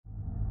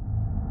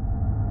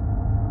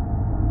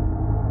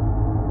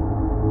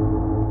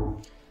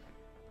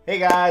Hey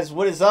guys,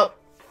 what is up?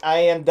 I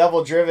am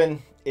DevilDriven.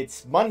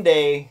 It's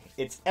Monday.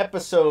 It's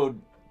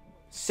episode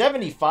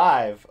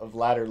 75 of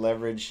Ladder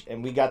Leverage,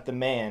 and we got the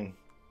man,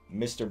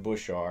 Mr.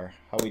 BUSHR.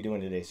 How we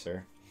doing today,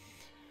 sir?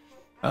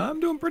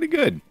 I'm doing pretty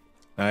good.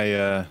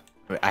 I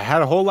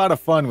had a whole lot of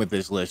fun with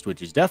this list,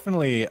 which is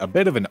definitely a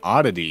bit of an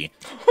oddity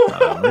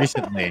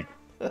recently.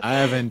 I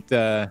haven't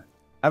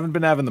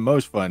been having the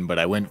most fun, but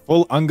I went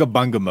full Unga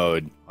Bunga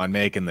mode on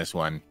making this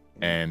one,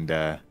 and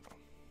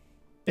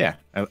yeah,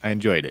 I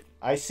enjoyed it.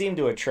 I seem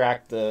to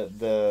attract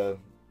the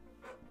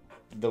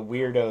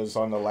weirdos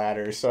on the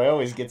ladder, so I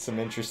always get some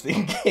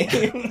interesting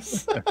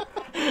games.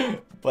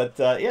 But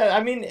yeah,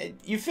 I mean,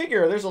 you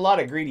figure there's a lot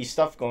of greedy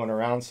stuff going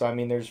around, so I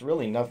mean, there's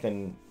really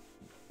nothing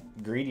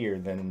greedier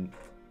than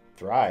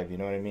Thrive. You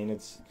know what I mean?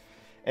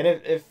 And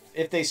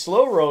if they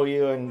slow roll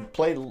you and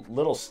play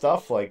little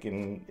stuff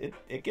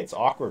it gets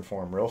awkward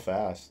for them real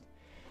fast.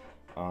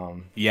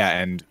 Yeah,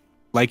 and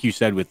like you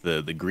said with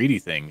the greedy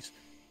things,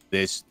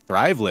 this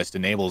Thrive list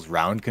enables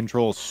round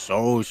control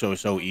so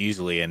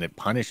easily, and it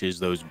punishes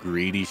those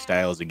greedy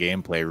styles of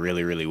gameplay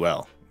really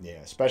well. Yeah,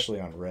 especially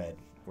on red,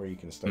 where you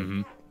can start.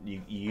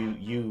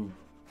 You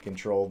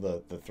control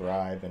the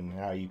Thrive and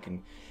how you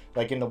can,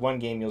 like in the one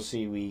game you'll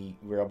see we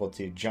were able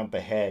to jump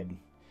ahead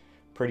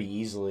pretty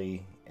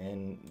easily,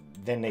 and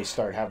then they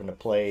start having to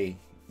play.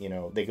 You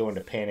know, they go into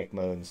panic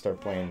mode and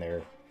start playing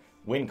their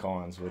win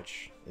cons,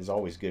 which is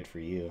always good for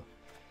you.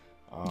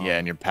 Yeah,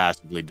 and you're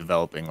passively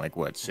developing like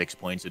what, 6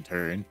 points a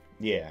turn?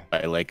 Yeah.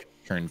 By like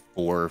turn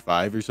 4 or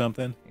 5 or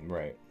something.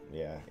 Right.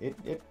 Yeah.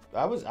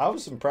 I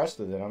was impressed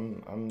with it.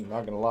 I'm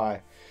not gonna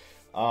lie.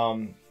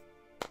 What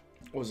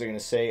was I gonna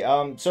say?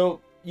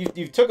 So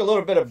you took a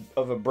little bit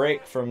of a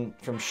break from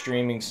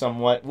streaming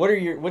somewhat.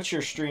 What's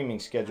your streaming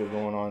schedule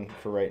going on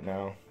for right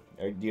now?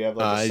 Do you have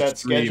like a set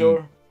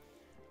schedule?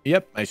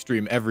 Yep, I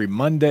stream every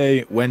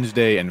Monday,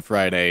 Wednesday, and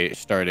Friday,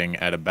 starting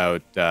at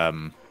about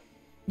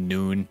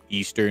noon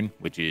Eastern,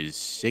 which is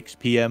 6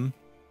 p.m.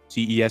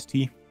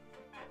 CEST.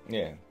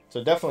 Yeah,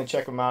 so definitely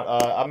check him out.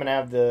 I'm gonna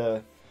have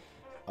the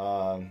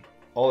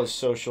all his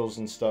socials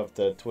and stuff,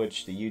 the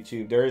Twitch, the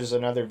YouTube. There is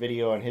another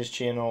video on his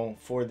channel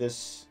for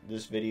this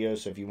video,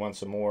 so if you want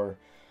some more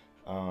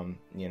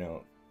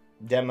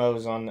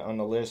demos on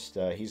the list,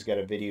 he's got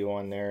a video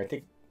on there. I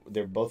think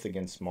they're both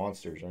against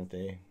monsters, aren't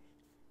they?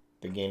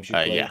 The games you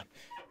play.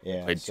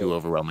 Yeah, played 2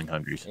 overwhelming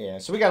hungries. Yeah,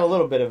 so we got a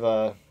little bit of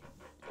a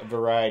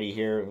variety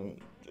here,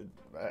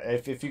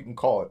 if you can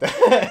call it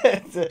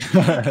that.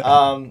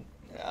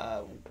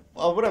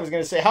 Well, what I was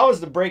gonna say, how has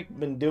the break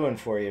been doing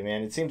for you,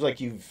 man? It seems like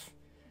you've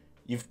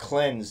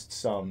cleansed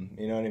some.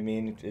 You know what I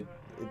mean? It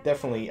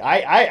definitely.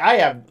 I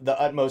have the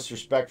utmost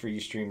respect for you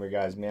streamer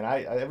guys, man.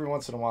 I every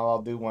once in a while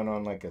I'll do one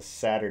on like a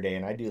Saturday,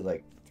 and I do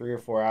like 3 or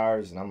 4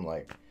 hours, and I'm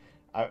like,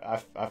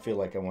 I feel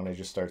like I want to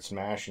just start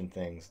smashing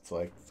things. It's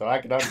like, so I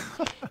could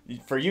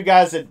for you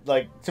guys that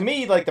like, to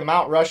me, like the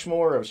Mount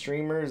Rushmore of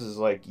streamers is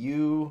like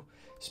you,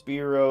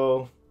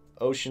 Spiro,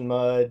 Ocean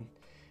Mud,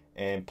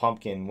 and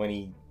Pumpkin when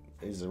he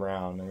is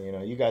around. And, you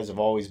know, you guys have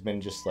always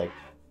been just like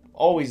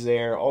always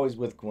there, always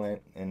with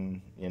Gwent,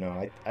 and you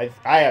know, I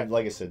have,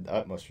 like I said, the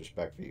utmost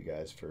respect for you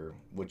guys for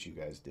what you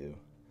guys do.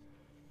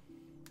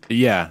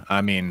 Yeah,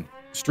 I mean,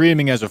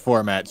 streaming as a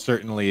format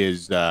certainly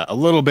is a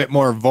little bit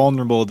more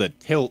vulnerable to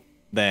tilt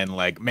than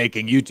like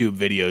making YouTube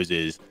videos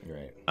is.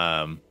 Right.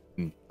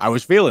 I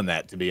was feeling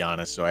that, to be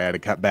honest, so I had to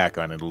cut back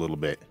on it a little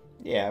bit.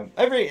 Yeah,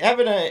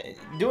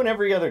 doing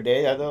every other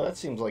day, though, that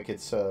seems like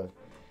it's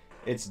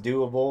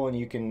doable, and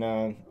you can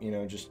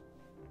just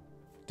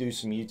do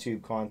some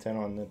YouTube content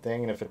on the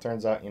thing. And if it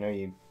turns out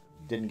you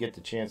didn't get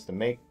the chance to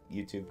make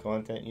YouTube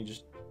content, you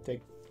just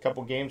take a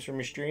couple games from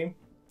your stream,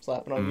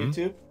 slap it on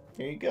YouTube.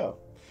 Here you go.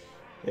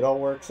 It all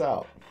works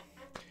out.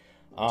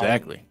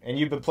 Exactly. And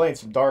you've been playing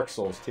some Dark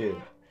Souls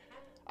too.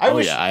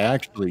 Yeah, I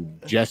actually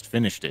just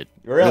finished it.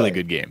 Really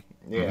good game.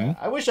 Yeah,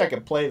 I wish I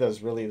could play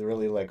those really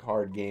like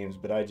hard games,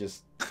 but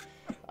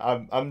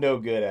I'm no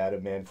good at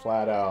it, man.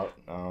 Flat out.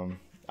 I'm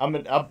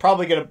gonna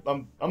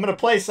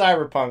play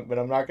Cyberpunk, but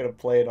I'm not gonna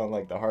play it on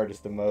like the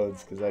hardest of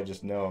modes because I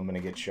just know I'm gonna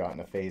get shot in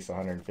the face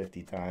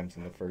 150 times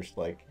in the first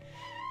like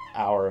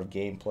hour of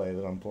gameplay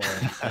that I'm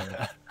playing.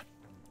 So.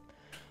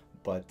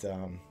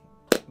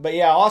 But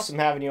yeah, awesome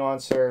having you on,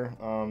 sir.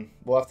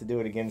 We'll have to do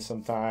it again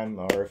sometime,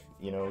 or if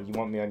you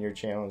want me on your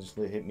channel, just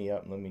hit me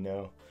up and let me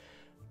know.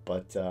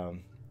 But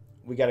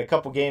we got a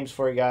couple games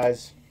for you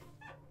guys.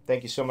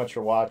 Thank you so much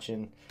for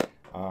watching.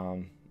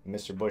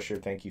 Mr.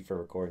 BUSHR, thank you for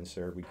recording,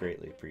 sir. We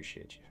greatly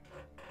appreciate you.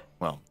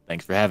 Well,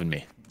 thanks for having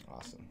me.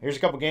 Awesome. Here's a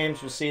couple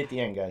games. We'll see you at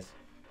the end, guys.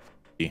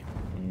 Yeah.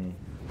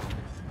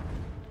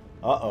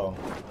 Uh-oh.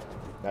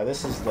 Now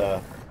this is the...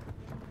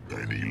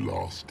 Any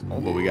lost Oh,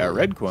 but we got a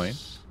red coin.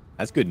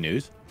 That's good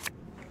news.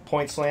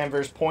 Point Slam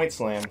versus Point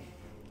Slam.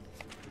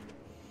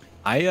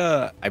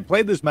 I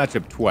played this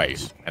matchup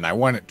twice, and I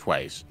won it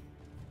twice.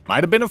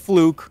 Might have been a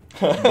fluke,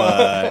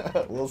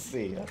 but we'll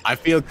see. I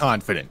feel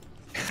confident.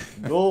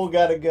 Ghoul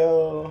gotta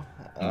go.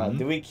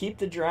 Do we keep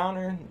the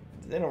Drowner?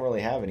 They don't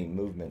really have any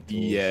movement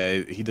tools.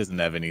 Yeah, he doesn't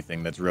have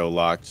anything that's row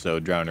locked, so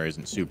Drowner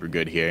isn't super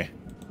good here.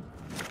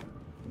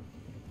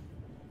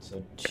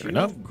 So two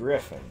enough.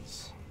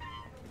 griffins.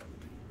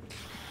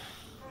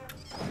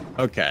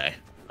 Okay.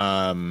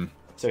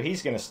 So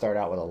he's going to start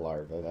out with a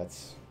larva.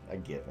 That's a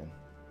given.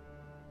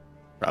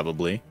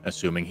 Probably,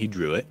 assuming he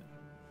drew it.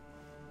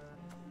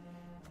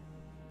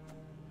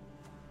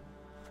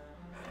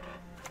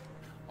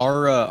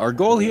 Our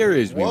goal here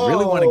is we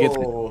really want to get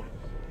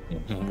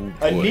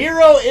a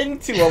Nero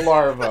into a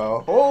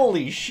larva.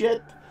 Holy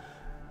shit!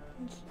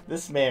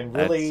 This man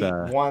really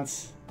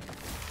wants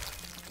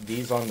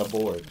these on the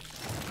board.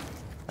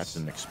 That's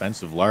an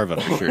expensive larva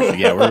for sure. So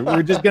yeah,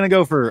 we're just gonna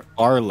go for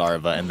our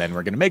larva, and then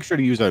we're gonna make sure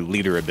to use our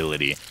leader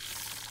ability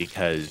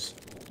because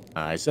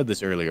I said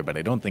this earlier, but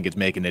I don't think it's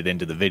making it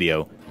into the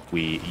video.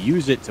 We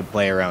use it to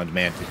play around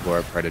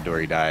Manticore,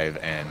 Predatory Dive,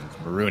 and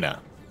Maruna.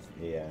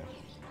 Yeah.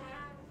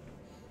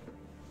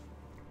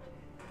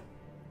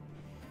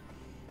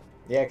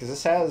 Yeah, because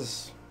this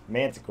has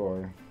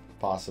Manticore,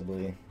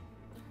 possibly.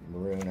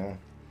 Maruna.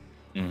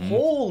 Mm-hmm.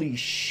 Holy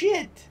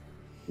shit!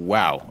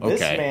 Wow, okay.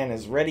 This man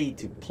is ready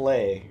to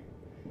play.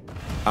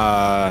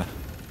 I've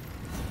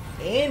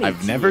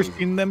never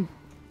seen them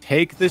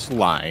take this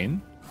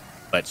line,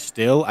 but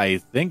still, I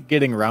think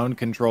getting round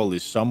control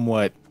is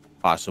somewhat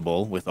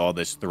possible with all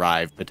this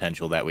Thrive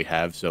potential that we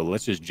have, so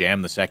let's just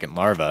jam the second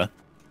larva.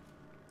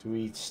 Do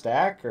we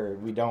stack, or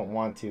we don't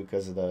want to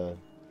because of the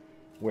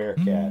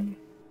Werecat?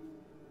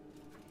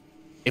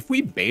 If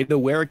we beta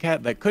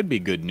Werecat, that could be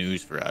good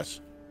news for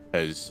us.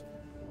 Because,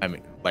 I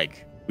mean,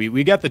 like,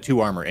 we got the 2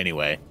 armor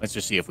anyway. Let's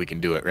just see if we can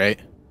do it, right?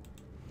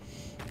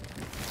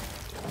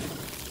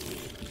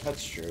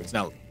 That's true. It's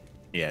not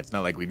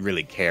like we'd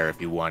really care if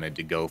we wanted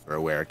to go for a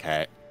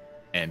Werecat.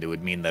 And it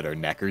would mean that our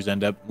Neckers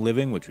end up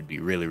living, which would be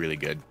really, really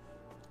good.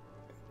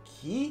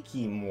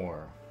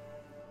 Kikimore.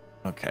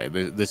 Okay,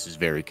 this is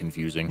very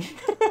confusing.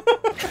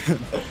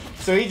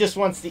 So he just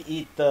wants to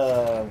eat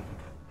the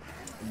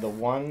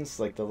ones,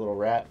 like the little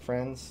rat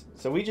friends.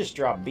 So we just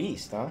drop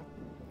Beast, huh?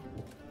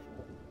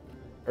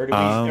 Or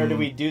do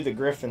we do the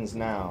Griffins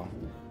now?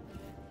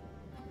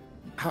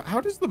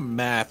 How does the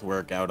math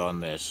work out on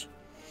this?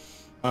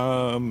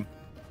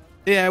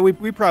 Yeah,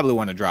 we probably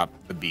want to drop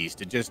the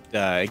Beast. It just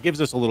it gives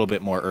us a little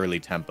bit more early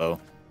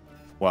tempo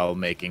while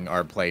making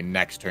our play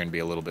next turn be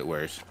a little bit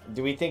worse.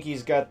 Do we think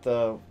he's got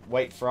the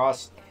White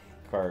Frost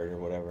card or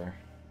whatever?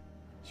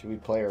 Should we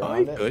play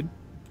around it? Good.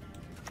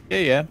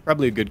 Yeah,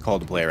 probably a good call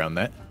to play around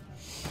that.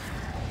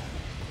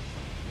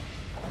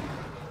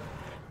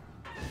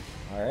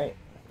 Alright.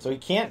 So he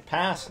can't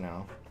pass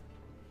now.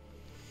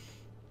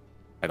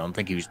 I don't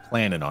think he was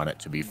planning on it,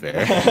 to be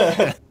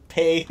fair.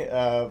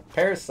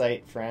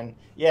 Parasite friend.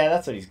 Yeah,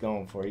 that's what he's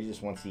going for. He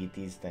just wants to eat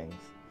these things.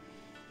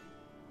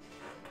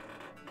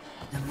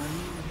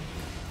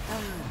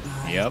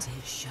 Yep.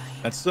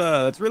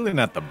 That's really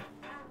not the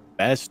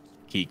best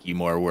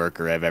Kikimore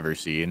worker I've ever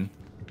seen.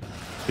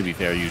 To be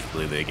fair,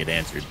 usually they get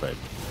answered, but...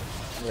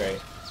 Right.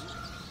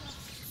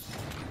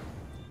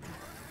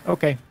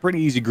 Okay, pretty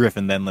easy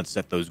Griffin then. Let's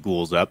set those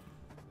ghouls up.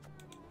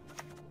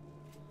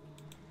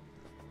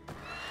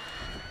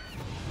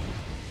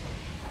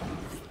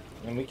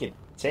 And we could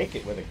take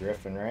it with a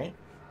Griffin, right?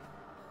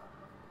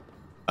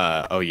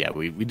 Oh yeah,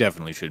 we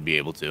definitely should be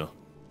able to.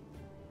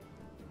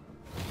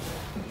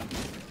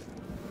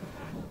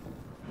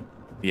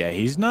 Yeah,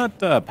 he's not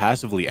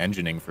passively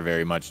engineering for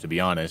very much, to be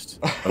honest.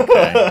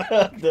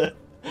 Okay.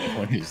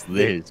 What is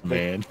this,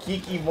 man?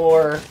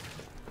 Kikimore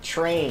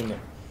train.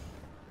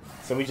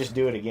 So we just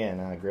do it again,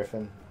 huh,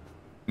 Griffin?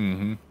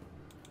 Mm-hmm.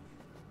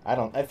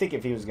 I think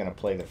if he was gonna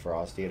play the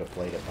Frost, he'd have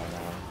played it by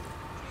now.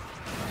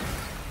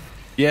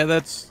 Yeah,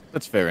 that's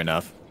fair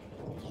enough.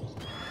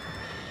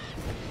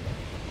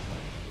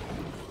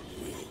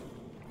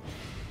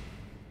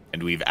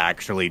 And we've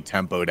actually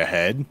tempoed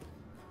ahead.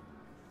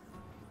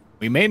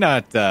 We may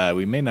not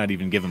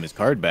even give him his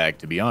card back,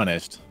 to be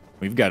honest.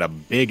 We've got a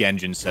big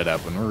engine set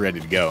up and we're ready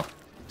to go.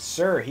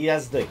 Sir, he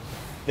has the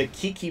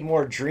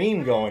Kikimore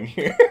dream going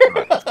here.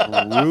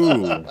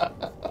 Ooh.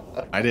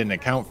 I didn't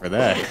account for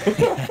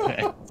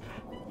that.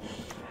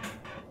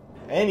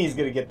 And he's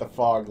gonna get the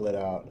fog lit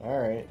out.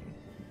 Alright.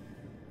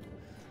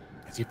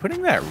 Is he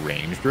putting that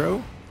range,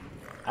 bro?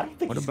 I don't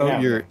think What he's about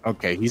gonna your...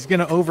 Okay, he's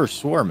gonna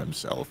overswarm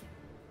himself.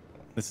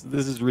 This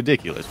is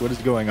ridiculous. What is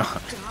going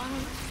on?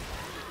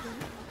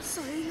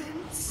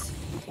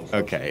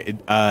 Okay,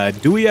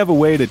 do we have a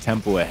way to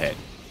tempo ahead?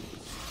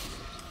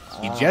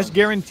 He just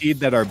guaranteed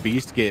that our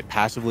beast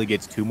passively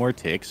gets 2 more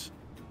ticks.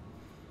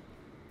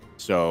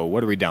 So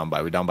what are we down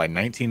by? We're down by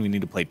 19. We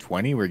need to play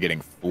 20. We're getting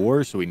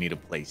 4, so we need to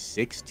play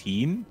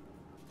 16.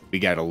 We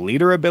got a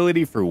leader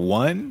ability for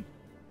 1.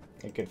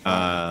 we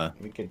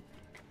could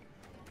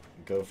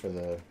go for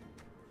the...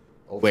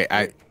 Wait,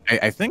 I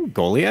think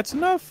Goliath's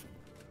enough?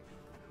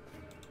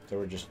 So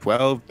we're just...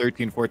 12,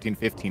 13, 14,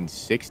 15,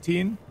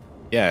 16?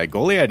 Yeah,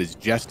 Goliath is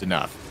just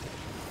enough.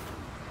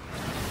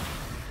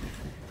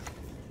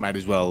 Might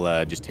as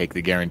well just take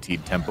the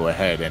guaranteed tempo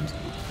ahead, and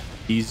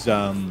he's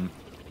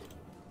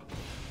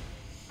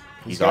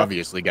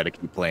obviously got to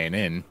keep playing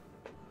in,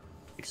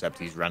 except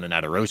he's running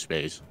out of row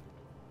space.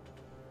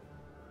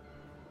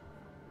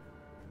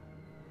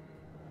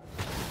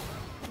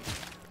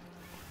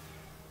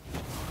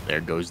 There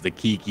goes the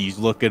Kikis.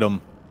 Look at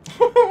them.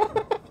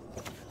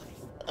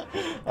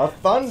 A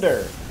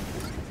thunder.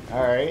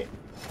 All right.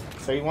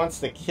 So he wants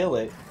to kill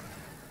it.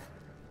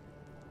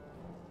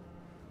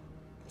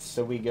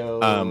 So we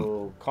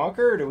go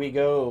Conquer, or do we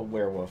go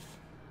Werewolf?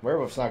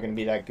 Werewolf's not going to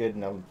be that good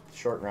in a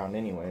short round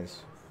anyways.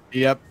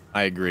 Yep,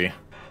 I agree.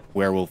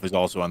 Werewolf is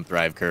also on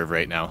Thrive Curve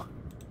right now.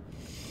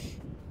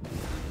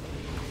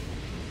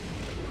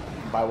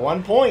 By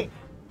 1 point.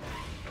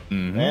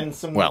 Mm-hmm. And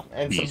some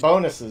easy. some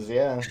bonuses,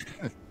 yeah.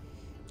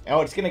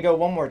 Oh, it's going to go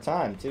one more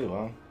time too,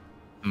 huh?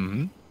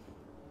 Mm-hmm.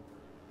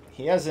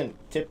 He hasn't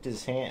tipped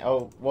his hand.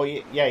 Oh, well,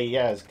 yeah, he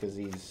has, because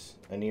he's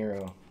a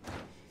Nero.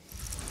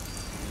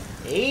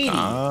 80.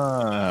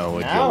 Ah,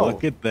 would you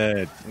look at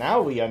that?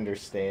 Now we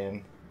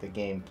understand the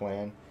game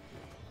plan.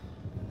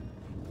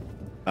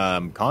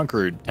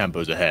 Conqueror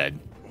tempo's ahead,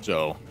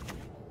 so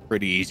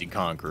pretty easy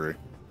Conqueror.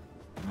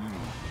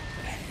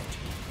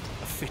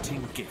 A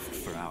fitting gift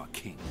for our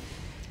king.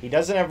 He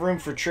doesn't have room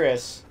for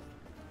Triss.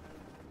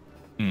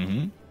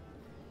 Mm-hmm.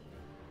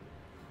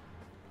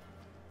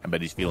 I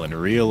bet he's feeling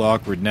real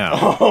awkward now.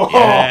 Oh,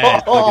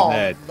 yes, look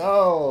at that.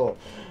 No.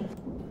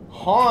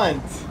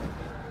 Haunt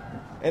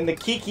and the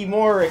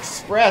Kikimora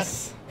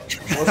Express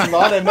was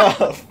not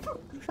enough.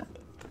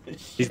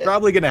 He's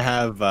probably going to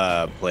have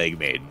Plague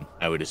Maiden,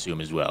 I would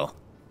assume, as well.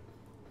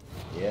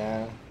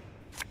 Yeah.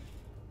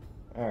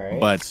 All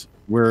right. But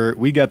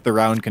we got the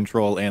round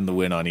control and the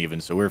win on even,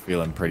 so we're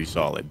feeling pretty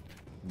solid.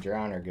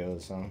 Drowner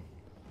goes, huh?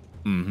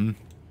 Mm-hmm.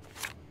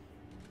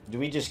 Do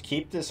we just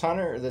keep this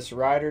hunter or this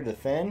rider to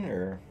thin,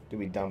 or do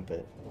we dump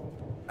it?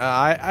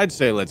 I'd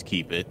say let's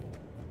keep it.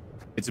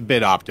 It's a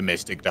bit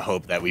optimistic to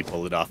hope that we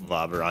pull it off of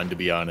Oberon, to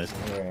be honest.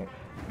 All right.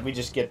 We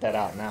just get that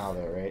out now,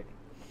 though, right?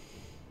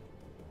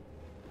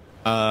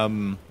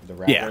 The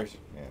riders?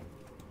 Yeah.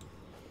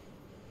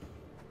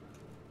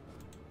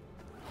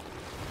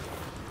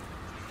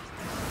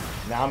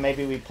 Now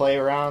maybe we play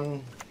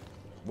around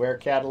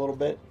Werecat a little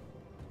bit.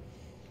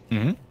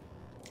 Mm-hmm.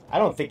 I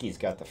don't think he's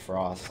got the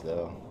frost,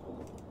 though.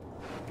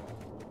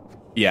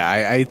 Yeah,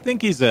 I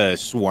think he's a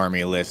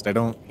swarmy list.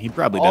 He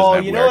probably doesn't Oh,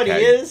 have you know what he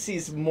Werecat. is?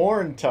 He's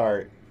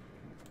Morntart.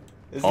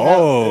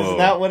 Isn't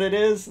that what it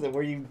is? That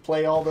where you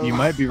play all those? You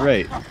might be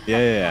right.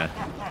 Yeah.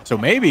 So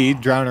maybe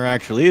Drowner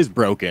actually is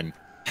broken.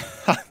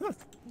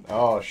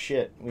 Oh,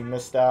 shit. We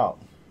missed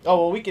out. Oh,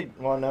 well, we could...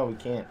 Well, no, we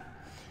can't.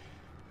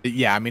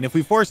 Yeah, I mean, if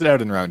we force it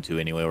out in round 2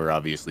 anyway, we're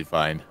obviously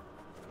fine.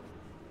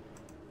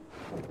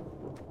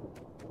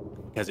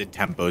 Because it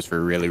tempos for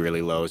really,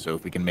 really low, so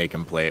if we can make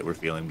him play it, we're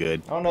feeling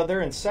good. Oh, no,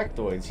 they're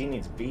insectoids. He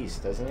needs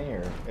beast, doesn't he?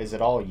 Or is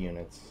it all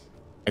units?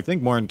 I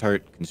think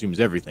Morntart consumes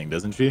everything,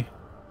 doesn't she?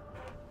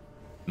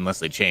 Unless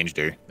they changed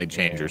her. They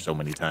changed her so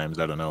many times.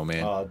 I don't know,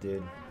 man. Oh,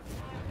 dude.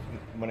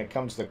 When it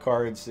comes to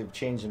cards, they've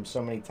changed them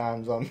so many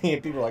times on me.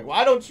 And people are like,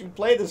 why don't you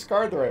play this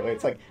card the right way?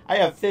 It's like, I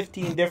have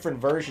 15 different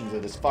versions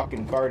of this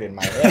fucking card in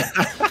my head.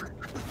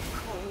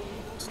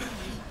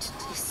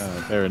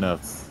 Fair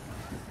enough.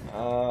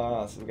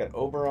 So we got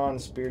Oberon,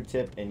 Spear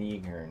Tip, and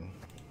Yeaghern.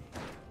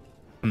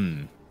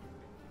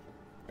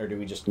 Or do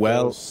we just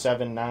go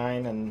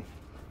 7-9 and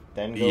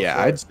then go Yeah,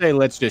 for I'd it? say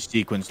let's just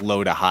sequence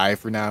low to high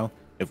for now.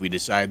 If we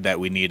decide that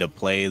we need to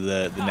play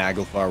the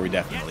Naglfar, we're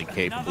definitely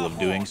capable of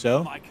doing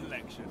so.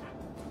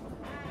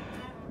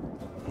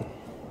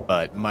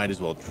 But might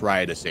as well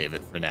try to save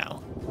it for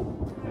now.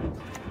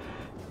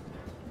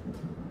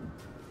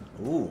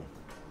 Ooh.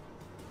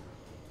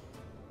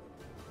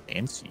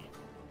 Fancy.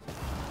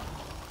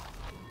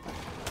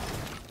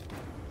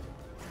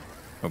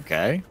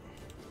 Okay.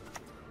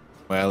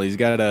 Well, he's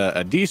got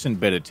a decent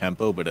bit of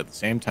tempo, but at the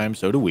same time,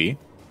 so do we.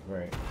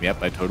 Right.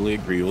 Yep, I totally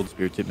agree. Old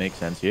Spear Tip makes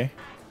sense here.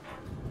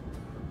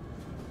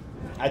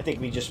 I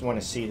think we just want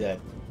to see that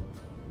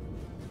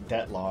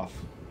Detloff.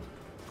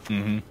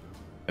 Mm-hmm.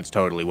 That's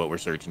totally what we're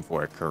searching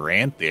for.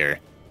 Caranthir.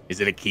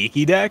 Is it a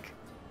Kiki deck?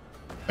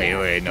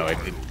 Wait, no.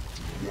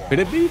 Could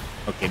it be?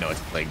 Okay, no,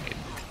 it's a Plague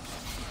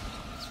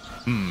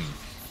Maiden.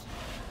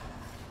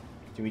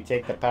 Do we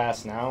take the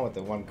pass now with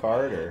the one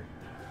card, or?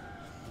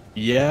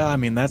 Yeah, I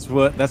mean, that's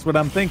what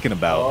I'm thinking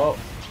about. Oh.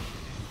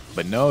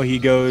 But no, he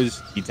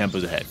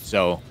tempos ahead.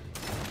 So,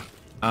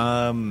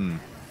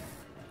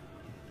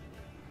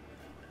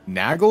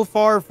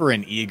 Naglfar for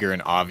an Eager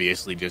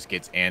obviously just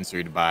gets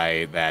answered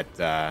by that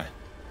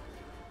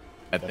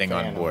thing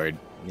Phantom on board.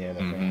 Yeah, the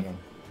Phantom.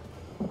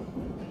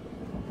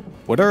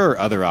 What are our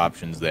other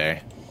options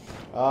there?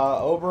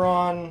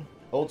 Oberon,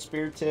 Old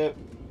Spear Tip.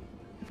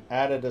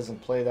 Ada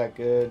doesn't play that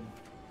good.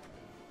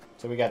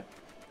 So we got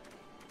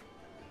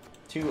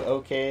 2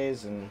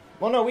 OKs and...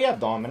 Well, no, we have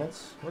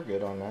Dominance. We're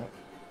good on that.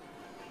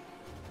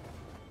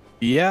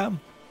 Yeah.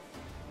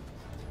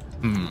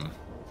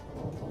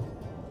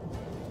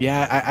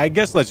 Yeah, I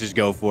guess let's just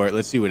go for it.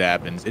 Let's see what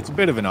happens. It's a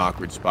bit of an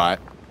awkward spot.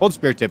 Old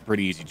Spear Tip,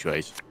 pretty easy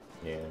choice.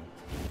 Yeah.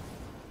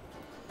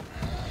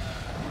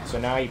 So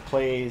now he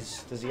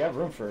plays... Does he have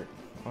room for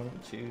 1,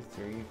 2,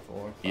 3,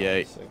 4, 5, Yeah.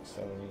 6,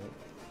 7, 8?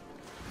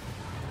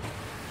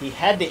 He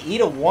had to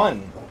eat a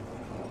 1.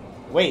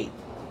 Wait.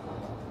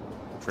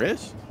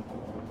 Triss?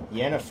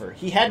 Yennefer.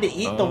 He had to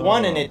eat the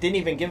one, and it didn't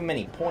even give him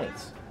any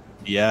points.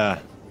 Yeah.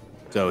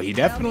 So he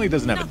definitely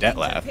doesn't have a debt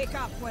left. Pick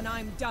up when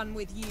I'm done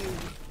with you.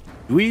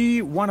 Do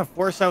we want to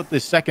force out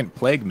this second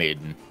Plague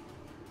Maiden?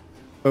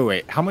 Oh,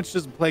 wait. How much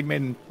does the Plague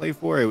Maiden play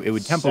for? It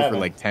would tempo for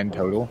like 10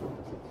 total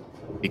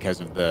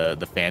because of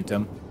the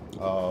Phantom.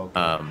 Oh,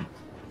 okay.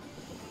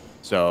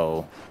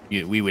 So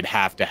we would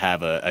have to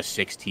have a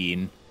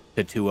 16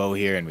 to 2-0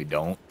 here, and we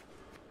don't.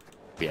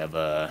 We have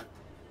a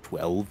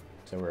 12.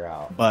 So we're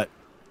out. But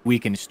we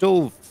can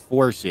still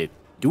force it.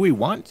 Do we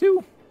want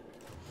to?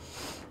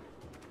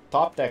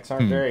 Top decks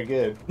aren't very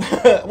good.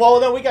 Well,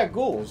 no, we got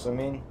ghouls. I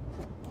mean...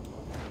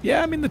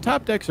 Yeah, I mean, the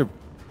top decks are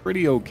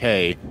pretty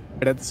okay.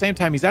 But at the same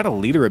time, he's out of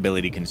leader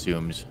ability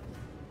consumes.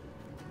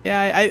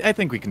 Yeah, I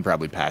think we can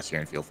probably pass here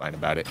and feel fine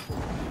about it.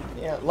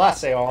 Yeah, last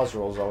say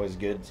Osrul's always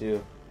good,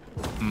 too.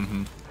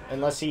 Mm-hmm.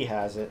 Unless he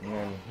has it, and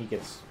then he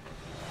gets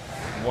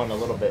one a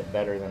little bit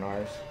better than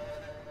ours.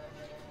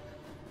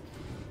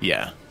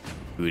 Yeah.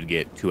 We would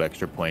get 2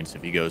 extra points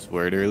if he goes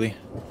for it early.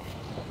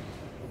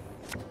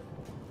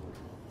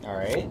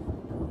 Alright.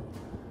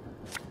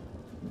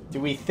 Do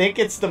we think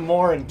it's the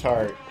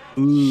Morintart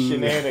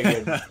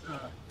shenanigans?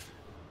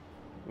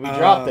 We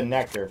dropped the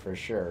Nectar for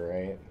sure,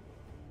 right?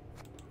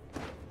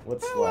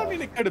 What's Well, left? I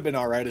mean, it could have been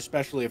alright,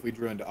 especially if we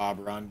drew into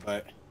Oberon,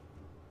 but...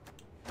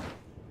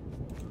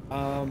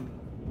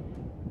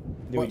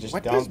 Do we just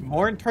what dump does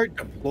Morintart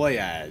deploy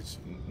as?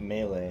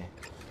 melee?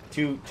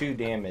 2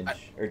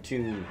 damage, or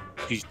 2...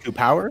 She's 2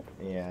 power?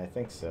 Yeah, I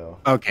think so.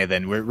 Okay,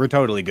 then we're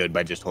totally good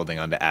by just holding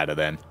on to Ada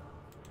then.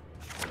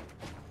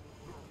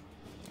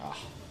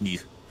 Yeah.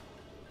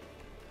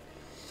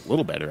 A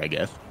little better, I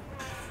guess.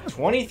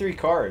 23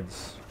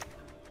 cards.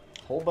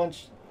 Whole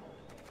bunch.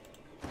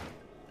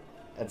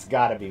 That's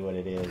gotta be what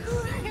it is.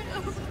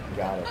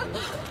 Gotta be.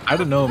 I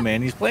don't know,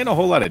 man. He's playing a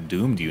whole lot of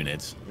doomed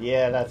units.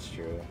 Yeah, that's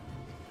true.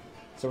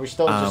 So we're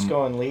still just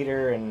going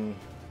leader and...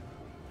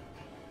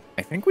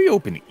 I think we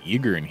open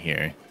Eager in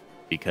here.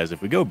 Because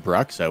if we go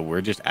Bruxa,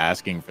 we're just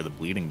asking for the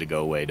bleeding to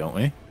go away, don't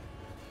we?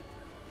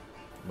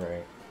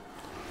 Right.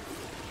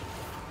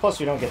 Plus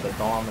we don't get the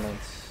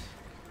dominance.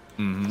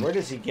 Mm-hmm. Where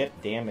does he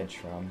get damage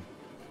from?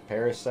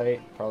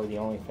 Parasite, probably the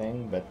only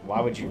thing, but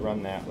why would you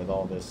run that with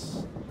all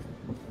this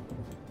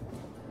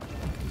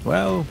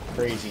Well,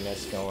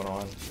 craziness going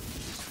on?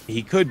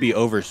 he could be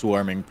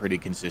over-swarming pretty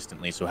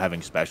consistently, so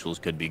having specials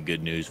could be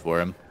good news for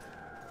him.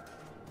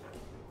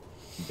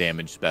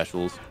 Damage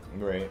specials.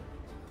 Right.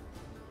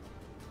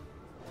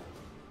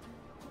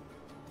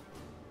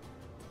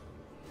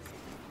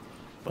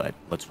 But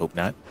let's hope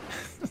not.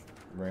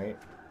 Right.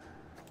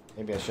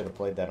 Maybe I should have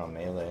played that on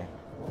melee.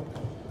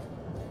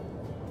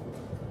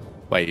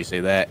 Why do you say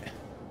that?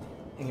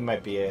 He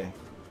might be a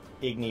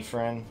Igni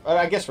friend.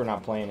 I guess we're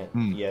not playing it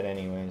yet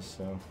anyways,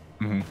 so...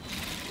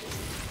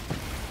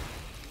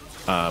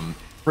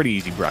 Pretty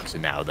easy Bruxa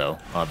now, though,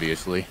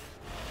 obviously.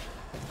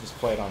 Just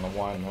play it on the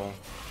one,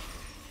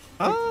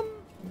 huh?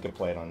 You could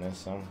play it on this,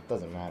 so it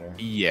doesn't matter.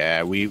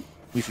 Yeah, we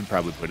should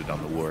probably put it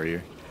on the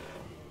Warrior.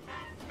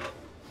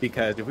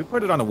 Because if we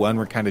put it on a 1,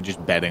 we're kind of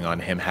just betting on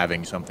him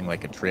having something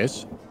like a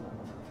Triss.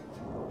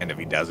 And if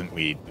he doesn't,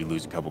 we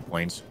lose a couple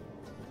points.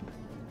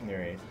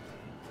 Alright.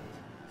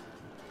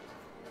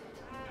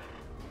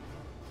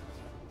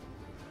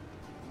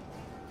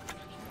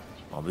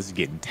 Well, this is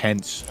getting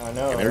tense. I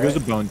know, Okay, there goes a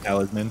right? Bone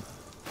Talisman.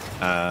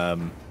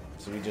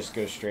 So we just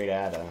go straight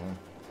at him,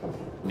 huh?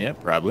 Yeah,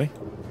 probably.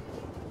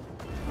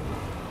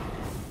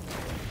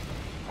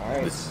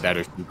 Alright. This is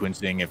better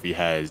sequencing if he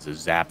has a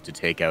Zap to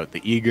take out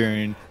the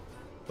Egern.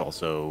 It's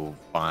also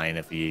fine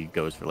if he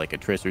goes for like a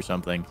Triss or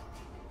something.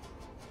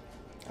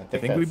 I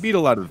think we beat a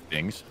lot of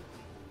things.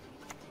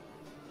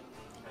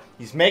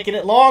 He's making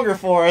it longer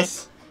for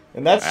us.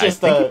 And that's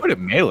just I think he put it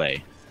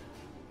melee.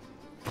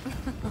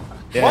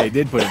 Yeah, What? he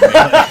did put it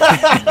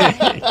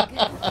melee.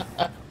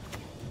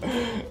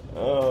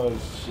 Oh,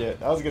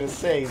 shit. I was gonna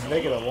say, he's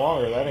making it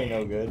longer. That ain't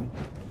no good.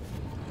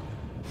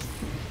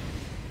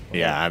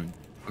 Yeah,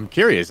 I'm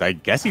curious. I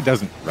guess he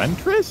doesn't run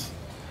Triss?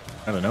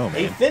 I don't know,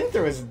 He man. thinned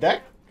through his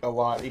deck a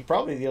lot. He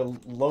probably, the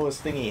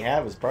lowest thing he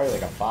had was probably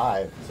like a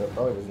 5. So it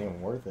probably wasn't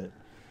even worth it.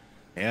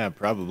 Yeah,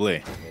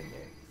 probably.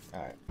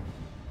 Alright.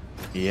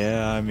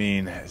 Yeah, I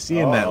mean,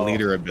 seeing that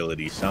leader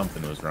ability,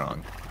 something was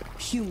wrong.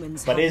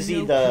 Humans But have is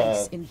he no the...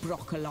 place in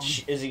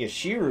Broccolon. Is he a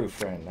Shiru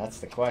friend? That's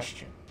the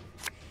question.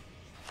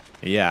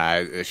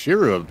 Yeah,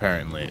 Shiru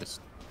apparently is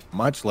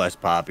much less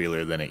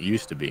popular than it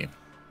used to be.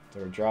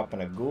 So we're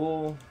dropping a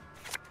ghoul.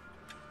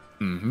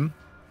 Mm-hmm.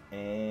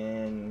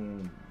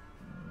 And...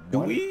 Do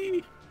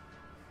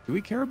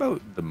we care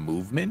about the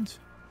movement?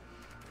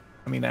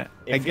 I mean, I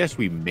guess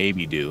we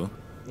maybe do.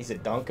 He's a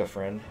Dunka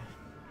friend.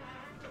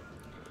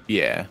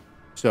 Yeah.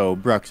 So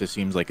Bruxa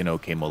seems like an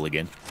okay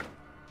mulligan.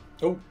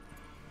 Oh.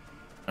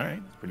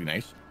 Alright, that's pretty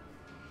nice.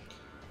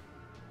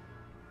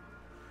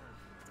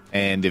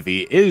 And if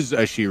he is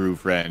a Shiru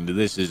friend,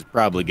 this is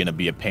probably going to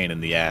be a pain in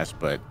the ass,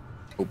 but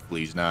hopefully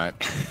he's not.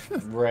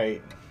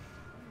 Right.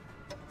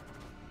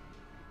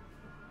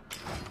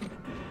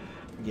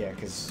 Yeah,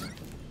 because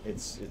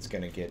it's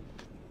going to get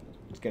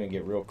It's gonna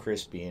get real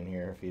crispy in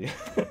here if he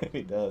if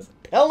he does.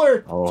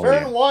 Peller, Oh,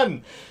 turn yeah.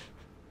 1.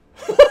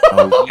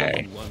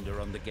 Okay.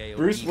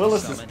 Bruce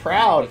Willis is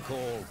proud.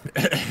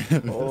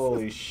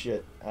 Holy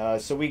shit.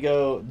 So we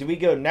go. Do we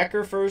go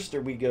Necker first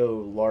or we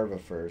go Larva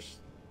first?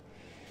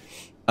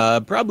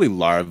 Probably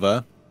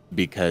larva,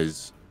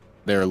 because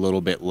they're a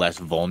little bit less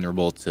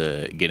vulnerable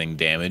to getting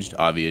damaged.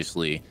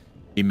 Obviously,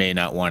 he may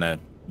not want to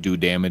do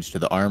damage to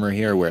the armor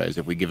here, whereas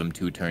if we give him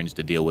 2 turns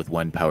to deal with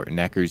 1 power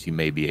Neckers, he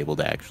may be able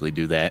to actually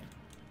do that.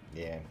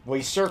 Yeah. Well,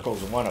 he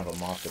circles one of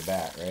them off the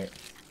bat,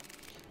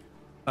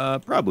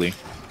 right? Probably.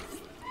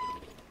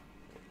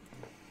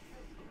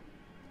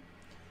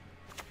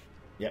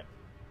 Yep.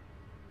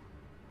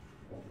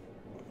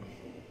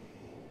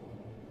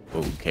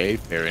 Okay,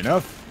 fair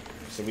enough.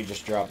 So we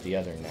just drop the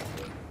other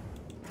Necker.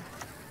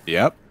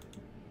 Yep.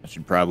 I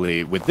should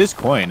probably, with this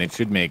coin, it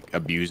should make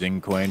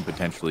abusing coin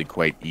potentially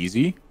quite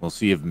easy. We'll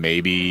see if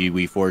maybe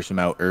we force him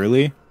out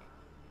early.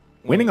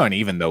 Winning on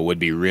even, though, would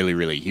be really,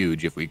 really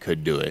huge if we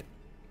could do it.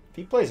 If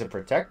he plays a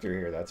protector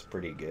here, that's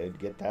pretty good.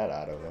 Get that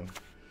out of him.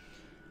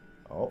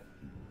 Oh.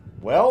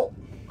 Well.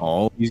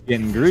 Oh, he's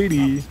getting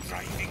greedy.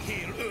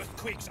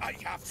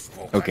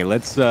 Okay,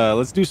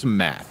 let's do some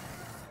math.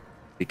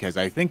 Because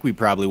I think we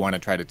probably want to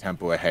try to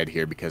tempo ahead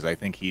here, because I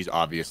think he's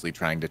obviously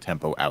trying to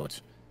tempo out.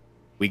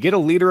 We get a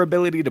leader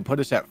ability to put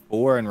us at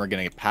 4, and we're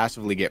going to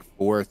passively get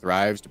 4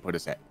 thrives to put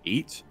us at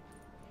 8.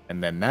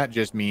 And then that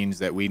just means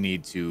that we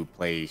need to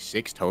play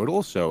 6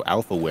 total, so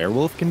Alpha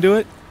Werewolf can do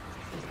it.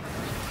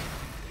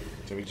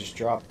 So we just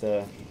drop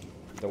the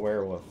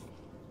werewolf.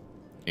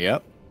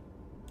 Yep.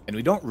 And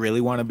we don't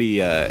really want to be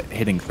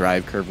hitting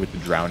Thrive Curve with the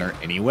Drowner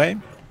anyway,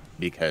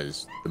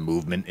 because the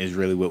movement is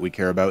really what we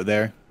care about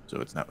there. So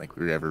it's not like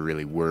we ever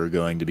really were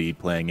going to be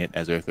playing it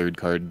as our 3rd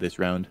card this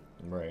round.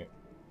 Right.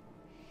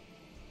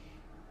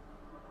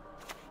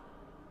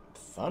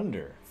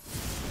 Thunder.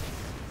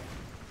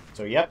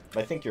 So, yep,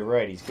 I think you're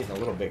right. He's getting a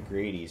little bit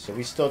greedy. So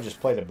we still just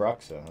play the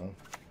Bruxa,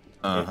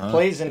 huh? It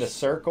plays into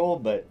circle,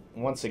 but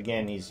once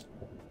again, he's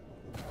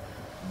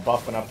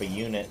buffing up a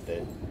unit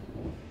that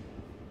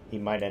he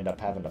might end up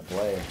having to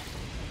play.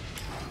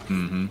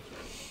 Mm-hmm.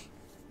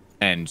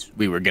 And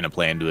we were going to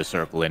play into a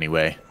circle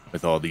anyway,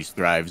 with all these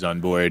thrives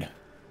on board.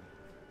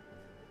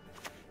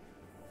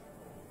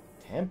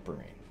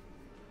 Tempering.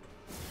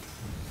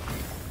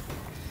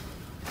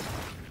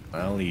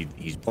 Well,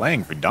 he's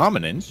playing for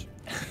dominance.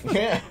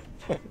 Yeah.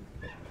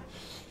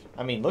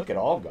 I mean, look at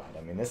All God.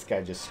 I mean, this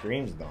guy just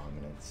screams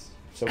dominance.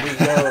 So we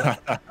go...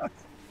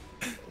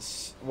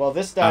 Well,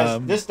 this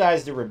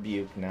dies to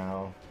Rebuke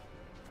now.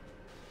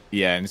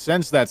 Yeah, and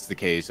since that's the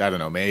case, I don't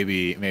know,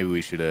 maybe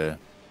we should have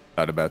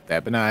thought about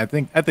that. But no, I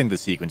think the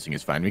sequencing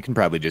is fine. We can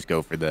probably just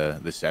go for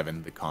the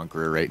 7, the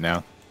Conqueror right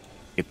now.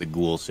 Get the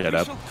Ghoul set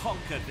up.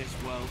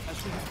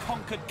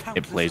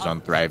 It plays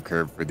on Thrive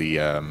Curve for the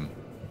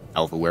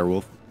Alpha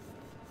Werewolf.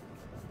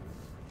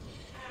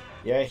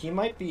 Yeah, he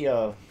might be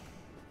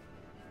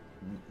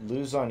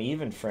lose on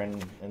even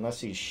friend unless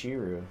he's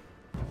Shiru.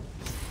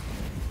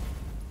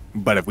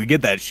 But if we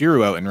get that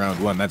Shiru out in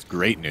round 1, that's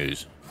great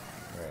news.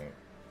 Right.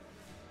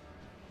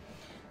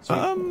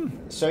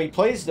 So he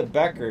plays the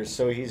Beckers,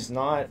 so he's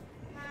not...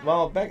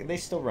 Well, they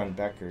still run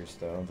Beckers,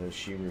 though, the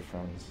Shiru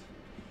friends.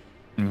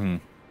 Mm-hmm.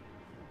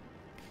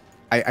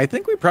 I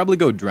think we probably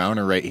go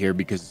Drowner right here,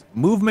 because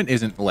movement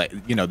isn't like...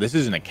 You know, this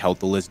isn't a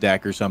Keltalist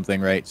deck or something,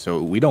 right?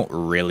 So we don't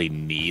really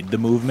need the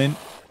movement.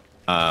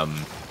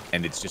 And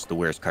it's just the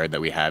worst card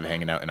that we have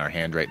hanging out in our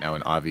hand right now,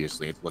 and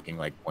obviously it's looking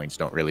like points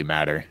don't really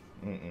matter.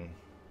 Mm-mm.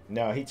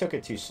 No, he took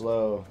it too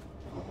slow.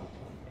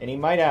 And he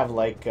might have,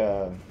 like...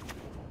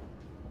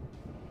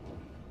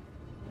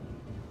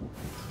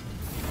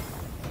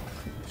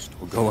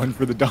 Still going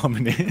for the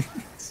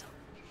dominance.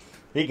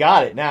 He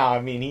got it now. I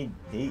mean,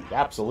 he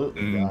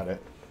absolutely got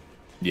it.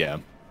 Yeah.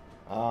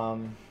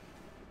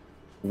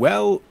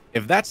 Well,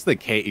 if that's the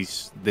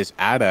case, this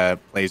Ada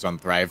plays on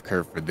Thrive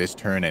Curve for this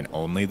turn and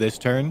only this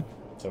turn.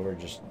 So we're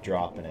just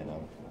dropping it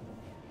on.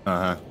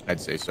 Uh-huh. I'd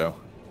say so.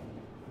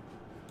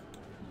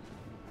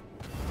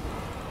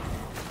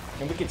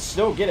 And we could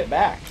still get it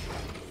back.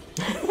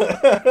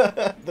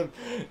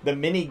 the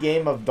mini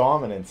game of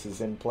dominance is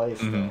in place,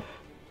 though.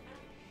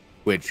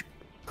 Which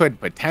could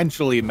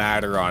potentially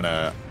matter on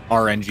a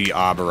RNG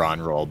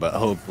Oberon roll, but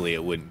hopefully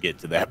it wouldn't get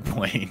to that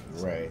point.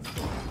 Right.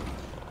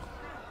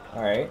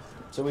 All right.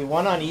 So we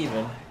won on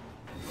even.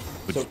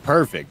 Which is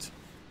perfect.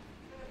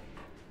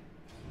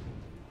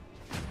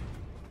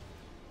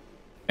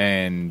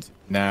 And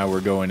now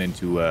we're going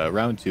into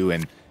round 2,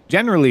 and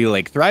generally,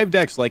 like, Thrive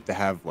decks like to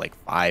have, like,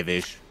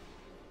 5-ish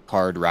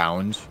card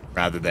rounds,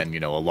 rather than, you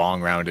know, a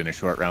long round and a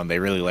short round. They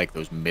really like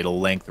those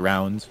middle-length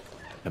rounds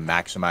to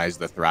maximize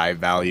the Thrive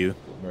value.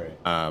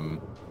 Right.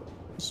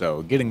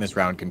 So getting this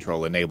round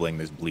control, enabling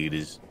this bleed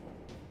is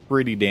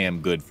pretty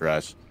damn good for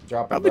us.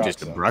 Drop Probably Bruxa.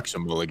 just a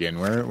Bruxa mulligan.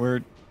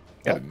 We're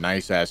got a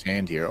nice-ass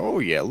hand here. Oh,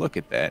 yeah, look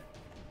at that.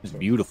 It's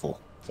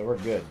beautiful. So we're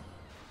good.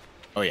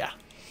 Oh, yeah.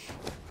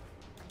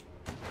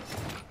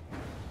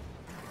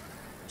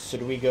 So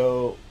do we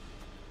go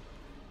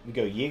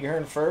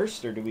Yightern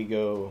first, or do we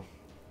go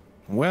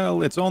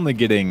Well, it's only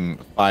getting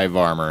 5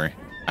 armor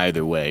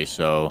either way,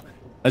 so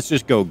let's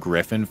just go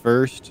Griffin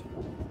first.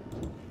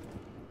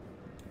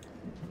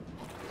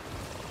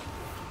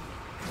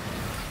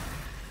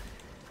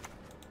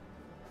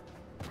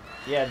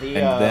 Yeah,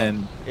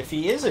 then if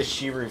he is a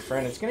Shiru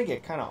friend, it's gonna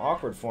get kind of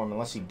awkward for him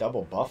unless he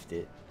double buffed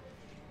it.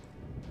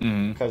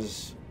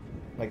 Because,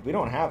 like, we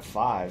don't have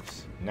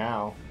 5s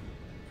now.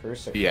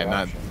 Curse of yeah,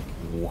 not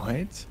Corruption.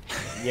 what?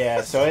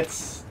 Yeah, so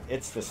it's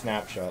the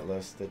snapshot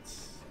list.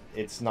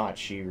 It's not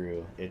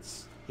Shiru.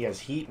 He has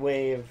Heat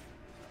Wave,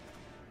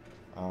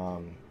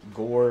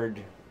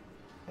 Gourd,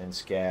 and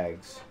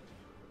Skags.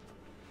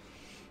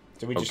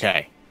 So we just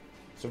Okay.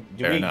 So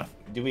Fair enough.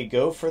 do we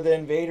go for the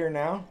Invader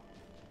now,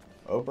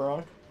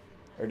 Oberon,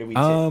 or do we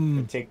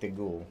take the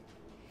Ghoul?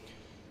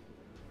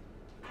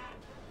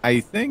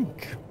 I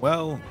think.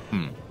 Well,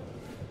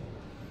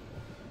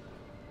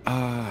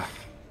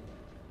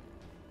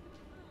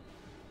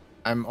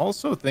 I'm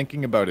also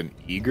thinking about an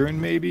Egrin,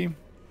 maybe.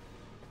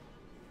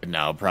 But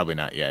no, probably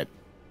not yet.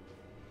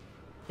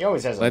 He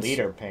always has a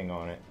leader ping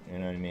on it. You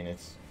know what I mean?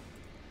 It's.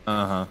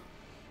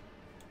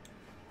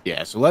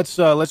 Yeah, so let's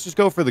just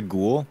go for the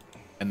Ghoul,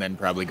 and then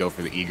probably go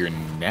for the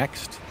Egrin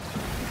next.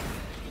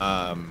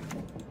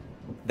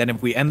 Then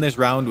if we end this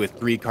round with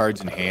 3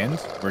 cards in hand,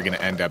 we're gonna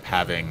end up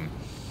having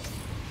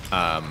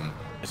a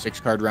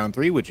 6-card round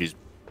 3, which is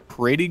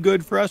pretty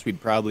good for us.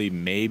 We'd probably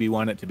maybe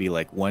want it to be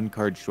like 1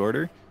 card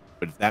shorter.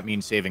 But if that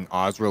means saving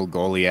Osriel,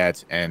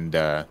 Goliath, and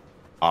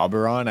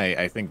Oberon,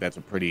 I think that's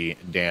a pretty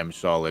damn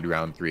solid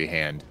round 3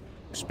 hand.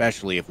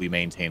 Especially if we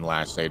maintain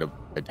last sight to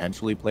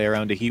potentially play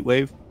around a Heat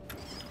Wave.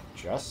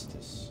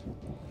 Justice.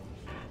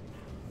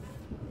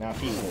 Now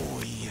if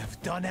We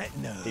have done it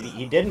now.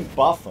 he didn't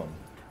buff him.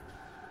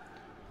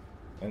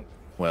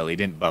 Well, he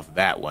didn't buff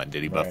that one.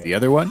 Did he buff the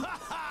other one?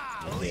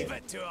 Leave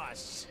it to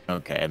us.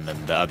 Okay, and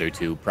then the other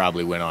 2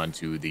 probably went on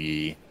to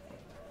the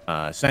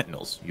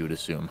Sentinels, you would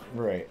assume.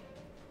 Right.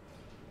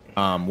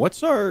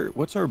 What's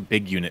our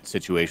big unit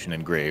situation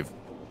in Grave?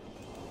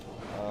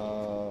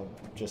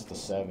 Just a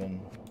 7.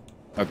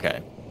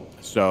 Okay,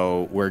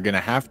 so we're gonna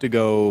have to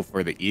go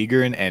for the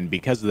Egrin, and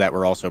because of that,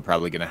 we're also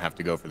probably gonna have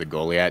to go for the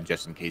Goliath,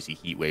 just in case he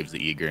heat waves the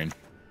Egrin.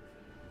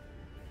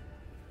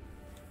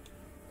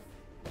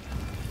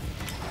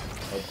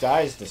 It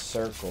dies to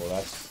circle.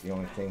 That's the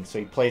only thing. So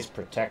he plays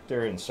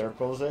Protector and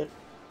circles it.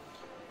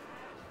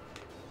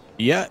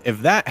 Yeah,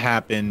 if that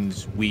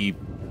happens, we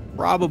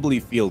probably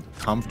feel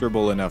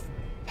comfortable enough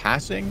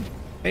passing,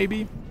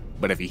 maybe.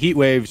 But if he heat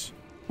waves,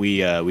 we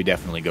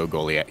definitely go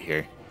Goliath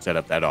here. Set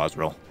up that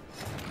Osriel.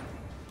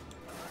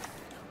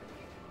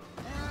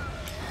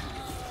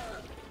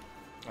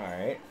 All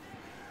right.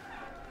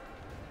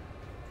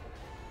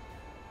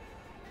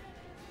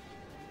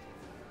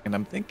 And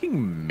I'm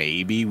thinking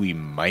maybe we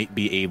might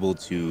be able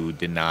to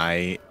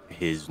deny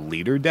his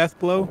leader death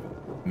blow.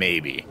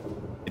 Maybe.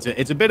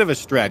 It's a bit of a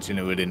stretch, and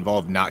it would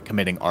involve not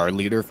committing our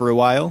leader for a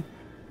while.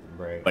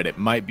 Right. But it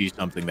might be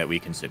something that we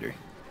consider.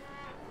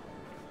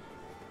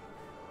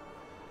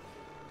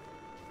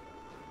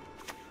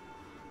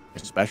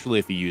 Especially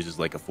if he uses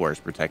like a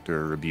Forest Protector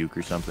or Rebuke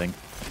or something.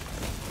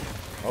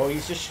 Oh,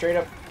 he's just straight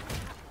up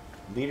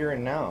leader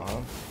and now,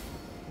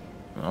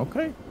 huh?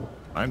 Okay.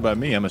 Fine by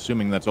me. I'm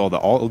assuming that's all the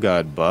All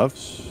God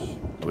buffs,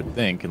 I would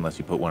think, unless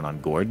you put one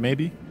on Gord,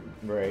 maybe?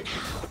 Right.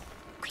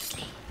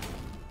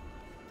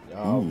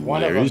 Ooh,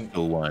 one there of is them,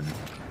 still one.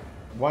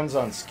 One's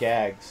on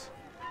Skags.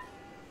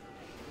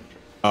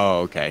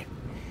 Oh, okay.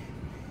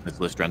 This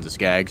list runs of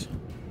Skags.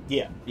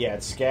 Yeah,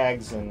 it's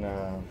Skags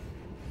and...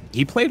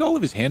 He played all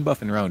of his hand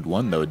buff in round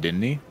 1, though,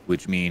 didn't he?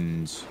 Which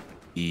means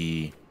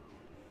he...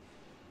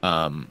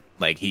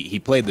 he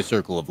played the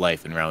Circle of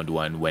Life in round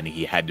 1 when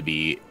he had to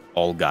be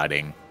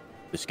all-godding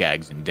the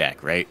Skags in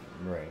deck, right?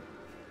 Right.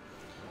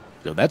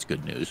 So that's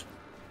good news.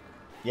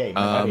 Yeah, he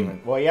might not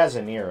even... Well, he has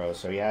a Nero,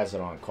 so he has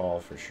it on call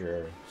for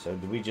sure. So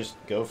do we just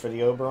go for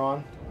the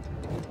Oberon?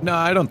 No,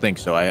 I don't think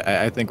so.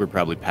 I think we're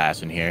probably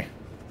passing here.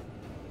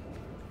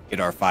 Get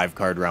our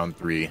 5-card round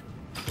 3.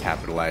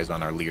 Capitalize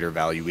on our leader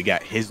value. We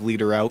got his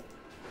leader out.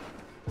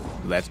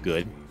 So that's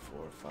good. 3,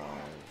 4, 5,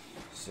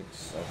 6,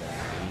 7,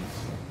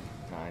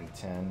 8, 9,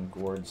 10.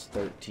 Gord's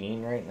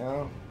 13 right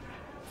now.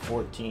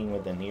 14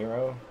 with the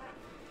Nero.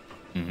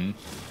 Mm-hmm.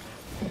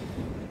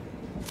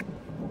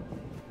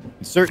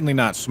 It's certainly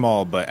not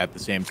small, but at the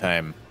same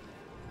time,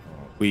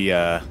 we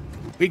got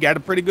a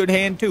pretty good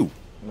hand too.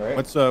 Right.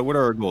 What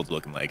are our goals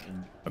looking like?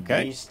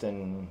 Okay. Beast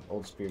and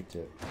Old Spear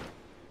Tip.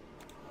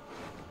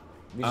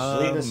 We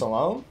just leave this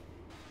alone?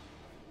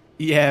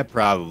 Yeah,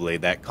 probably.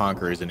 That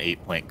Conqueror is an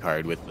 8-point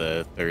card with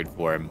the 3rd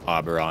form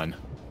Oberon.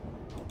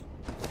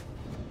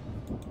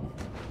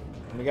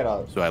 We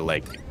got So I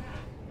like...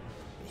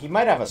 He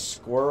might have a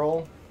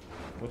Squirrel,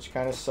 which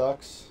kind of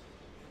sucks.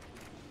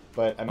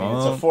 But, I mean,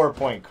 it's a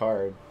 4-point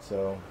card,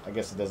 so I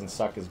guess it doesn't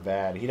suck as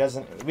bad. He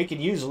doesn't... We could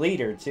use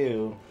Leader,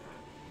 too.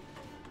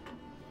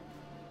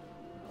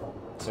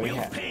 So he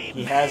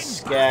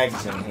has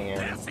Skags in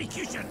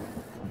hand.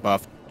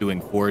 Buff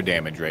doing 4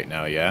 damage right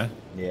now, yeah?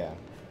 Yeah.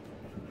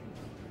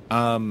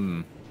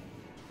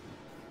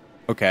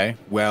 Okay,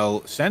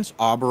 well, since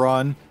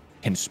Oberon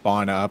can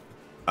spawn up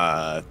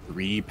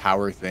 3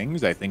 power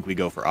things, I think we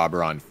go for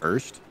Oberon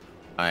first.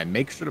 And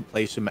make sure to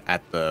place him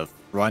at the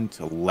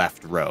front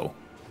left row.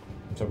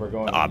 So we're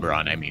going... The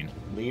Oberon, I mean.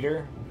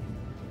 Leader?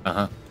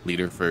 Uh-huh,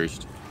 leader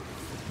first.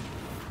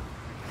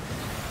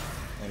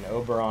 And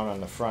Oberon on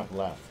the front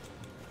left.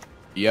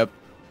 Yep,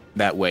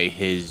 that way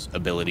his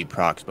ability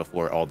procs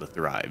before all the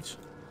thrives.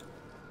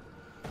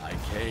 I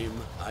came,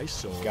 I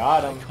saw,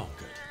 Got him. I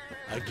conquered.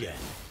 Again.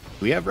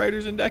 We have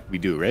riders in deck? We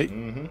do, right?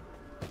 Mm-hmm.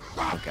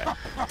 Okay.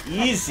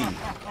 Easy.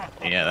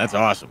 Yeah, that's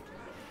awesome.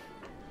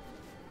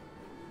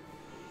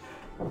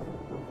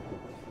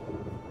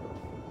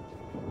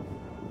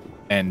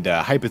 And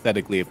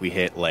hypothetically, if we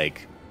hit,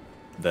 like,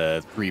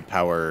 the 3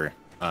 power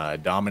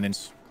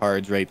dominance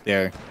cards right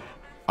there,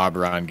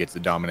 Oberon gets the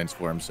dominance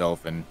for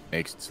himself and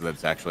makes it so that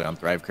it's actually on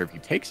Thrive Curve. He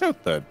takes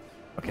out the...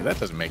 Okay,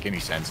 that doesn't make any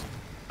sense.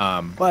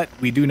 But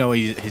we do know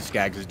his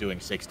Skags is doing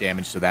 6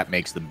 damage, so that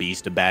makes the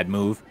Beast a bad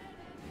move.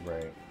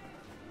 Right.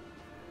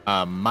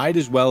 Might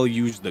as well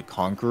use the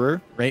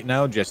Conqueror right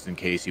now, just in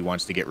case he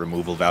wants to get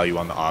removal value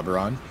on the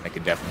Oberon. I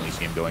could definitely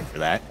see him going for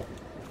that.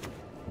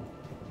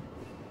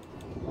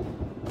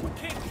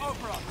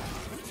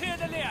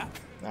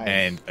 Nice.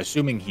 And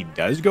assuming he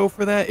does go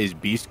for that, is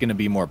Beast going to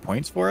be more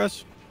points for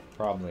us?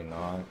 Probably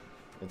not.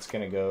 It's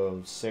going to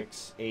go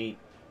 6, 8,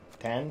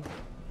 10.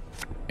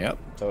 Yep.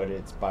 So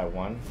it's by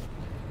 1.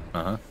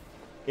 Uh-huh.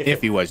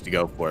 If he was to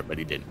go for it, but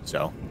he didn't,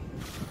 so...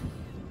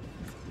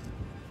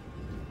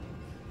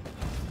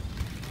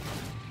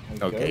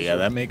 Okay, yeah,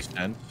 that makes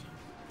sense.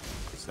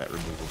 It's that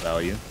removal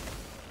value.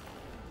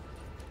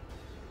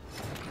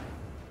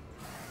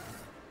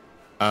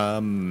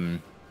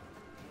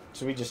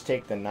 So we just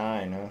take the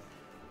 9,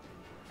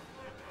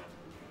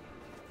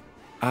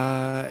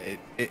 huh?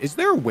 Is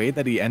there a way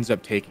that he ends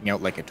up taking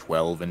out like a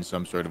 12 in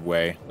some sort of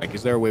way? Like,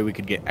 is there a way we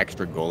could get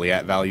extra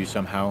Goliath value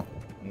somehow?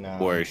 No.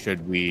 Or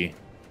should we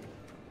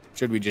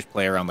just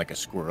play around like a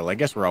squirrel? I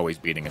guess we're always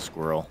beating a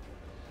squirrel.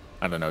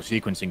 I don't know.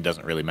 Sequencing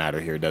doesn't really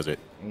matter here, does it?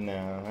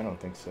 No, I don't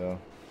think so.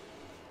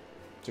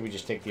 So we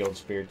just take the old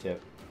spear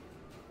tip.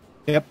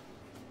 Yep.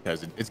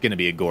 Because it's going to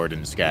be a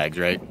Gordon Skags,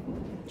 right?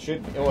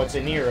 Should... Oh, it's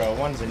a Nero.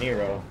 One's a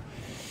Nero.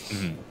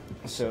 Mm-hmm.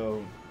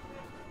 So...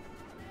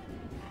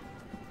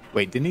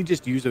 Wait, didn't he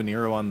just use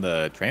Oniro on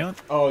the Treant?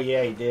 Oh,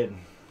 yeah, he did.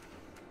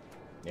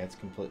 Yeah, it's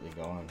completely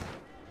gone.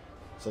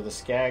 So the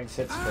Skags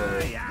hits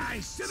for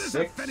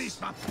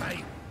 6.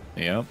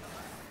 Yep.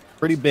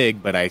 Pretty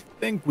big, but I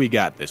think we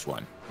got this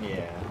one.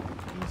 Yeah,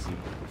 easy.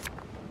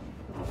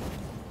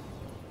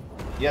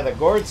 Yeah, the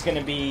Gord's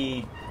gonna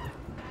be...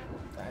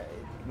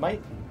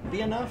 might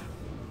be enough.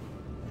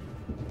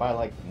 By,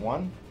 like,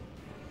 1?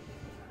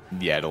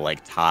 Yeah, to,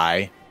 like,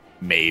 tie.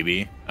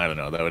 Maybe. I don't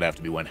know. That would have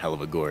to be one hell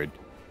of a Gord.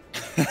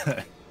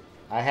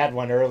 I had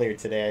one earlier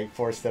today. I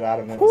forced it out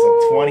of him. It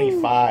was a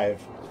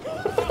 25.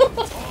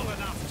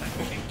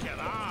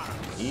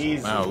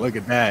 Easy. Wow, look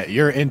at that.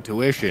 Your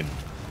intuition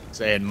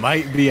saying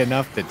might be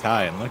enough to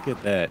tie, and look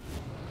at that.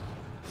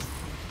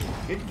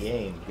 Good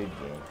game. Good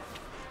game.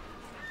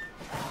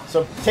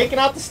 So, taking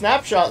out the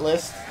snapshot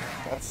list,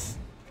 that's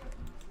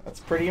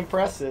pretty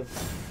impressive.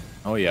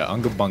 Oh, yeah.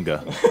 Unga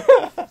bunga.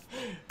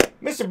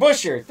 Mr.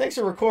 BUSHR, thanks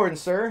for recording,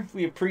 sir.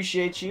 We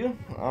appreciate you.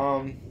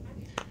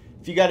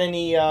 If you got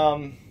any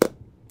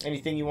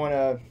anything you want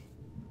to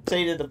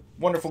say to the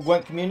wonderful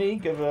Gwent community,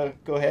 go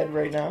ahead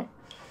right now.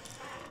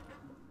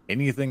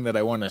 Anything that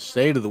I want to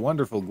say to the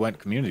wonderful Gwent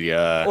community?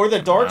 Or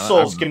the Dark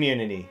Souls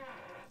community.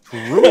 True.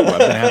 I've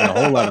been having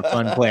a whole lot of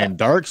fun playing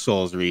Dark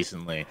Souls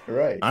recently.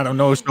 Right. I don't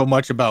know so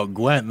much about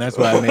Gwent, and that's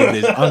why I made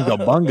this Unga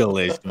bunga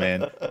list,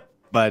 man.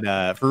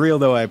 But for real,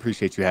 though, I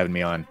appreciate you having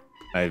me on.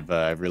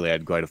 I've really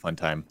had quite a fun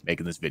time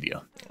making this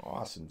video.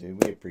 Awesome,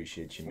 dude. We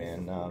appreciate you,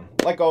 man.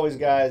 Like always,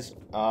 guys,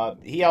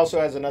 he also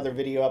has another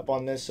video up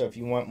on this, so if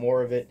you want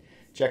more of it,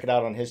 check it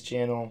out on his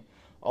channel.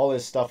 All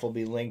his stuff will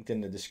be linked in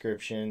the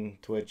description.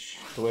 Twitch,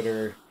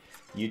 Twitter,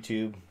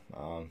 YouTube.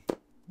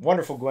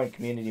 Wonderful Gwent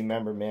community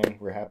member, man.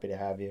 We're happy to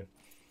have you.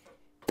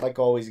 Like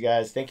always,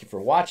 guys, thank you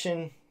for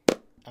watching.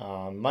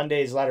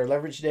 Monday is Ladder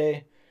Leverage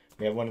Day.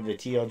 We have one of the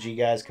TLG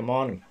guys come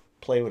on and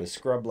play with a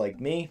scrub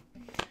like me.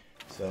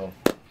 So,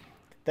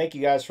 thank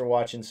you guys for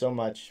watching so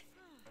much,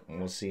 and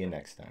we'll see you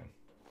next time.